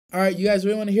All right, you guys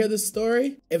really want to hear this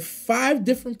story? If 5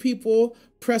 different people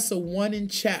press a 1 in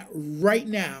chat right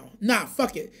now, nah,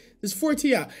 fuck it. There's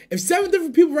 14 out. If 7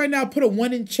 different people right now put a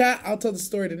 1 in chat, I'll tell the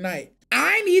story tonight.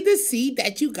 I need to see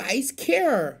that you guys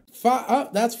care.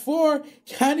 5, that's 4.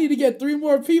 I need to get 3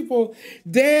 more people.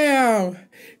 Damn.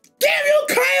 Damn you,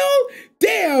 Kyle!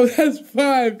 Damn, that's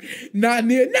 5. Not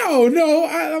near. No,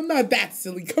 I'm not that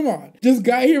silly. Come on. Just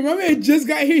got here. My man just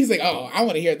got here. He's like, oh, I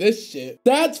want to hear this shit.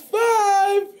 That's 5.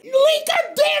 Lee,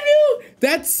 God damn you!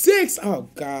 That's 6. Oh,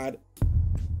 God.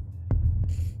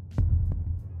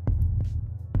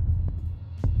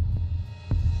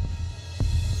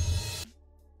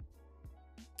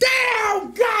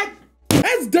 Damn, God.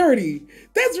 That's dirty.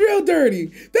 That's real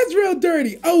dirty. That's real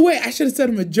dirty. Oh, wait, I should have said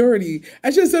a majority.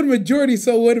 I should have said a majority,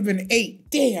 so it would have been 8.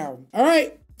 Damn. All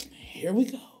right, here we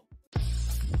go.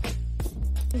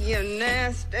 You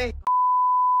nasty.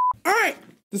 All right,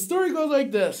 the story goes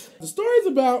like this. The story is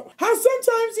about how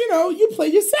sometimes, you play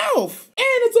yourself. And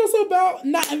it's also about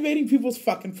not invading people's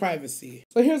fucking privacy.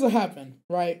 So here's what happened,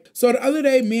 right? So the other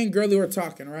day, me and Girly were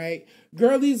talking, right?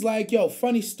 Girly's like, yo,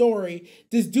 funny story.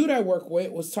 This dude I work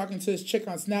with was talking to this chick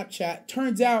on Snapchat.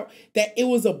 Turns out that it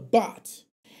was a bot.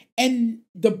 And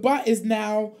the bot is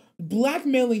now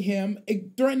blackmailing him,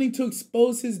 threatening to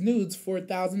expose his nudes for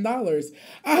 $1,000.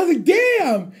 I was like,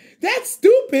 damn, that's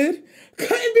stupid.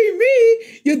 Couldn't be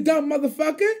me, you dumb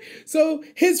motherfucker. So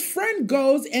his friend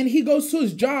goes and he goes to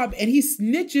his job and he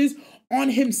snitches on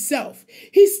himself.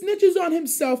 He snitches on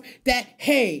himself that,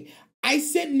 hey, I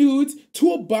sent nudes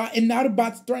to a bot and now the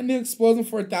bot's threatening to expose him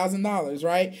for $1,000,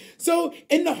 right? So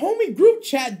in the homie group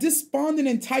chat, this spawned an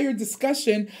entire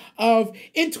discussion of,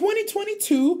 in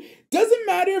 2022, doesn't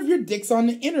matter if your dick's on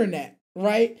the internet,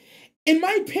 right? In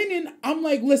my opinion, I'm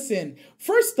like, listen,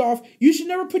 first off, you should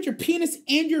never put your penis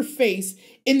and your face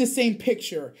in the same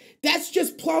picture. That's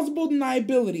just plausible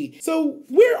deniability. So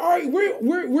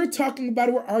we're talking about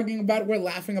it, we're arguing about it, we're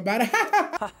laughing about it.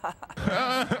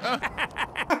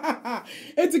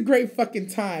 It's a great fucking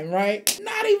time, right?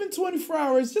 Not even 24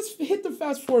 hours, just hit the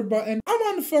fast forward button. I'm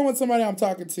on the phone with somebody I'm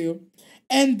talking to,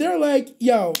 and they're like,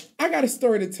 yo, I got a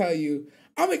story to tell you.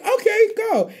 I'm like, okay,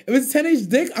 go. If it's 10-inch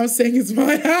dick, I'm saying it's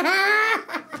mine.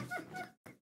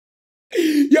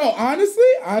 Yo,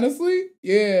 honestly,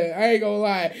 yeah, I ain't gonna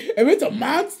lie. If it's a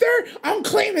monster, I'm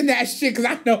claiming that shit because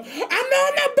I know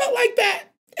I'm not built like that.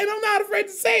 And I'm not afraid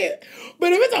to say it.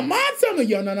 But if it's a monster, I'm like,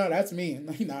 yo, no, that's me.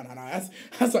 No,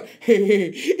 that's like, hey.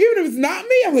 Even if it's not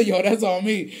me, I'm like, yo, that's all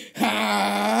me.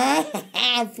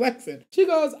 I'm flexing. She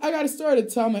goes, I got a story to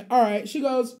tell. I'm like, all right. She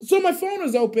goes, so my phone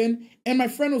was open and my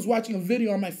friend was watching a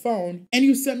video on my phone and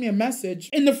you sent me a message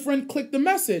and the friend clicked the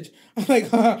message. I'm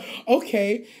like,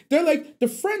 okay. They're like, the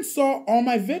friend saw all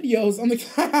my videos. I'm like,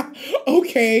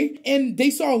 okay. And they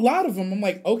saw a lot of them. I'm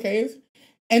like, okay.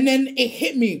 And then it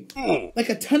hit me like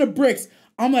a ton of bricks.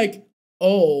 I'm like,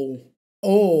 oh.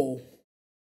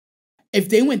 If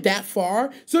they went that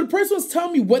far. So the person was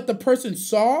telling me what the person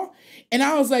saw. And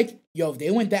I was like, yo, if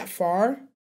they went that far,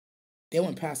 they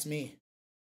went past me.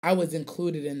 I was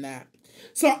included in that.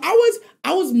 So I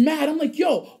was mad. I'm like,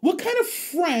 yo, what kind of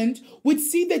friend would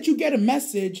see that you get a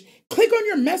message, click on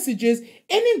your messages, and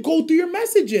then go through your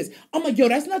messages? I'm like, yo,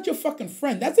 that's not your fucking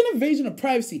friend. That's an invasion of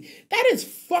privacy. That is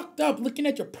fucked up looking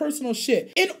at your personal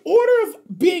shit. In order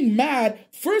of being mad,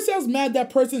 first I was mad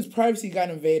that person's privacy got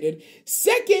invaded.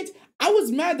 Second, I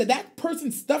was mad that that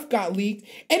person's stuff got leaked.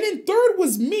 And then third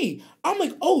was me. I'm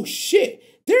like, oh shit,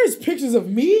 there's pictures of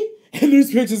me and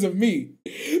there's pictures of me.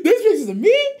 There's pictures of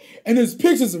me and there's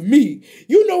pictures of me.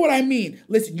 You know what I mean.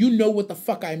 Listen, you know what the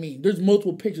fuck I mean. There's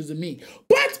multiple pictures of me.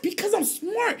 But because I'm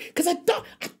smart, because I thought,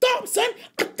 son,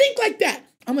 I think like that.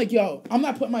 I'm like, yo, I'm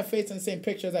not putting my face in the same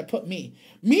picture as I put me.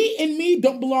 Me and me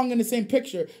don't belong in the same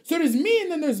picture. So there's me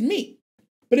and then there's me.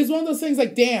 But it's one of those things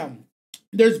like, damn,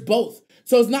 there's both.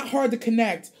 So it's not hard to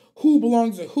connect who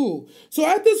belongs to who. So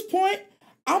at this point,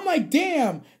 I'm like,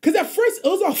 damn. Because at first, it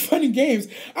was all fun and games.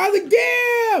 I was like,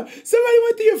 damn, somebody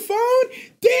went through your phone?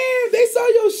 Damn, they saw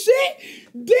your shit?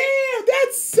 Damn, that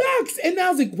sucks. And I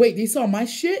was like, wait, they saw my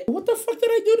shit? What the fuck did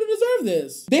I do to deserve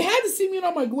this? They had to see me in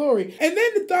all my glory. And then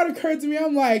the thought occurred to me,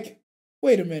 I'm like,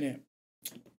 wait a minute.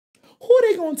 Who are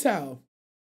they gonna tell?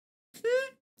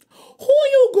 Who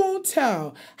you gonna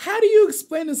tell? How do you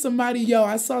explain to somebody, yo,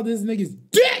 I saw this nigga's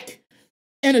dick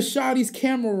in a shawty's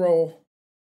camera roll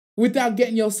without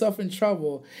getting yourself in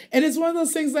trouble? And it's one of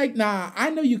those things like, nah, I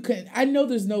know you couldn't. I know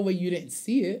there's no way you didn't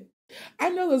see it. I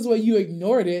know that's why you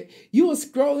ignored it. You was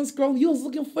scrolling. You was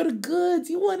looking for the goods.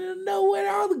 You wanted to know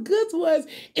where all the goods was.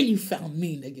 And you found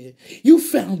me, nigga. You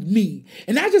found me.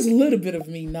 And not just a little bit of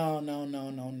me. No.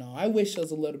 I wish it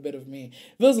was a little bit of me.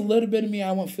 If it was a little bit of me,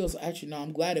 I wouldn't feel so. Actually, no,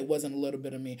 I'm glad it wasn't a little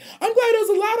bit of me. I'm glad it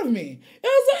was a lot of me. It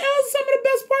was some of the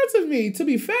best parts of me, to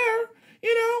be fair.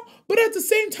 You know, but at the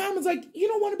same time, it's like, you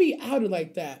don't want to be outed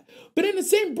like that. But in the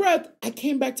same breath, I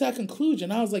came back to that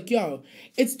conclusion. I was like, yo,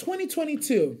 it's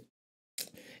 2022.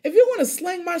 If you want to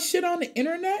slang my shit on the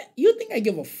internet, you think I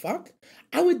give a fuck?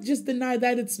 I would just deny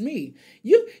that it's me.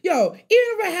 Even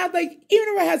if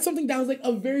I had something that was like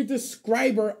a very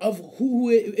describer of who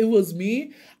it was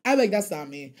me, I'd be like, that's not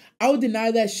me. I would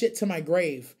deny that shit to my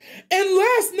grave. And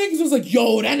last niggas was like,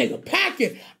 yo, that nigga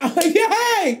packing. I'm like, yeah,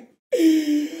 hey.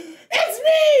 It's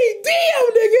me!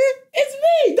 Damn, nigga! It's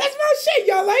me! That's my shit!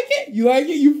 Y'all like it? You like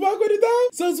it? You fuck with it, though?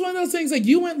 So it's one of those things, like,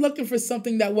 you went looking for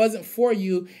something that wasn't for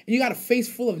you, and you got a face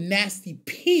full of nasty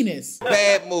penis.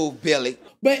 Bad move, Billy.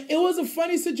 But it was a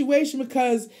funny situation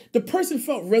because the person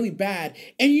felt really bad.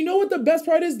 And you know what the best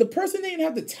part is? The person didn't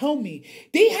have to tell me.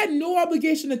 They had no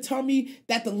obligation to tell me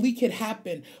that the leak had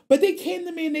happened. But they came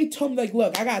to me and they told me, like,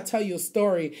 look, I gotta tell you a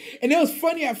story. And it was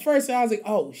funny at first, and I was like,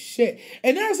 oh, shit.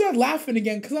 And then I started laughing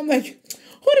again because I'm like,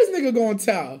 who this nigga gonna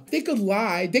tell? They could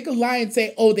lie. They could lie and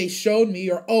say, oh, they showed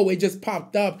me, or oh, it just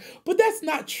popped up. But that's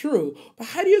not true. But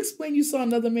how do you explain you saw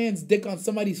another man's dick on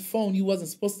somebody's phone you wasn't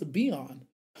supposed to be on?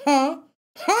 Huh?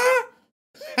 Huh?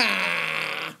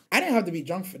 Ha! I didn't have to be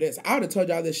drunk for this. I would have told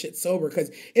y'all this shit sober because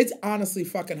it's honestly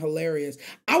fucking hilarious.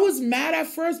 I was mad at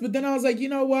first, but then I was like, you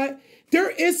know what? There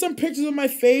is some pictures of my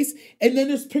face, and then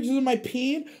there's pictures of my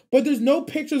peen, but there's no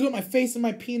pictures of my face and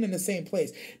my peen in the same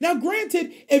place. Now,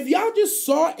 granted, if y'all just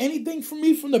saw anything from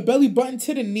me from the belly button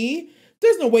to the knee,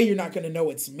 there's no way you're not going to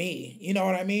know it's me. You know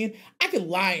what I mean? I could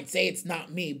lie and say it's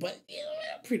not me, but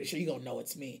I'm pretty sure you're going to know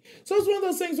it's me. So it's one of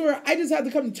those things where I just had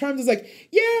to come to terms. It's like,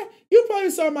 yeah, you probably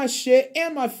saw my shit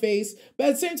and my face, but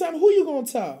at the same time, who you going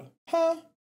to tell? Huh?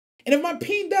 And if my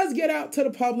peen does get out to the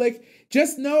public,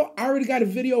 just know I already got a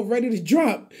video ready to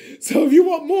drop. So if you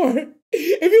want more,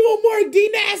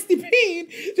 D-nasty peen,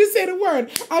 just say the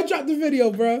word. I'll drop the video,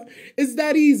 bro. It's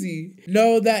that easy.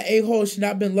 No, that a-hole should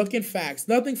not been looking. Facts.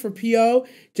 Nothing for P.O.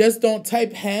 Just don't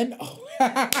type hen.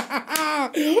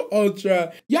 Oh.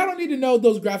 Ultra. Y'all don't need to know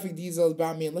those graphic details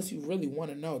about me unless you really want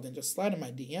to know. Then just slide in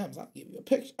my DMs. I'll give you a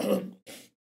picture.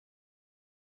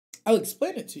 I'll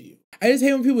explain it to you. I just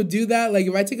hate when people do that. Like,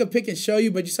 if I take a pic and show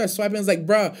you, but you start swiping, it's like,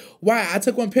 bruh, why? I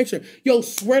took one picture. Yo,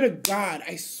 swear to God,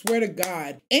 I swear to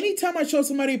God. Anytime I show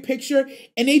somebody a picture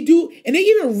and they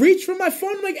even reach for my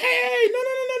phone, I'm like, hey,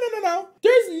 no.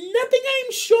 There's nothing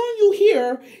I'm showing you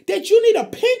here that you need a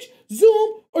pinch,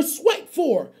 zoom, or swipe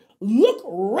for. Look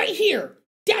right here.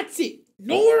 That's it.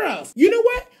 Nowhere else. You know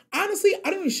what? Honestly, I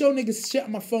don't even show niggas shit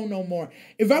on my phone no more.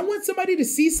 If I want somebody to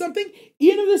see something,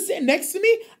 even if they're sitting next to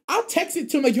me, I'll text it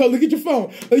to them like, yo, look at your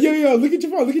phone. Like, yo, look at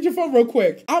your phone. Look at your phone real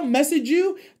quick. I'll message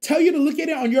you, tell you to look at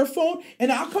it on your phone,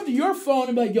 and I'll come to your phone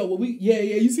and be like, yo, well, yeah,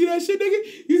 you see that shit,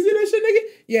 nigga? You see that shit,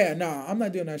 nigga? Yeah, nah, I'm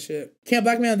not doing that shit. Can't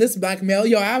blackmail this blackmail.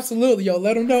 Yo, absolutely, yo,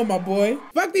 let them know, my boy.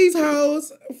 Fuck these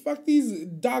hoes. Fuck these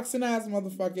doxing ass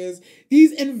motherfuckers.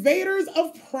 These invaders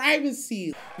of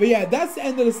privacy. But yeah, that's the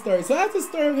end of the story. So that's the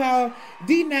story of how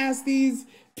D-Nasty's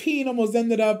peen almost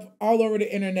ended up all over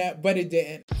the internet, but it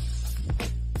didn't.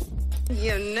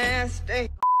 You nasty.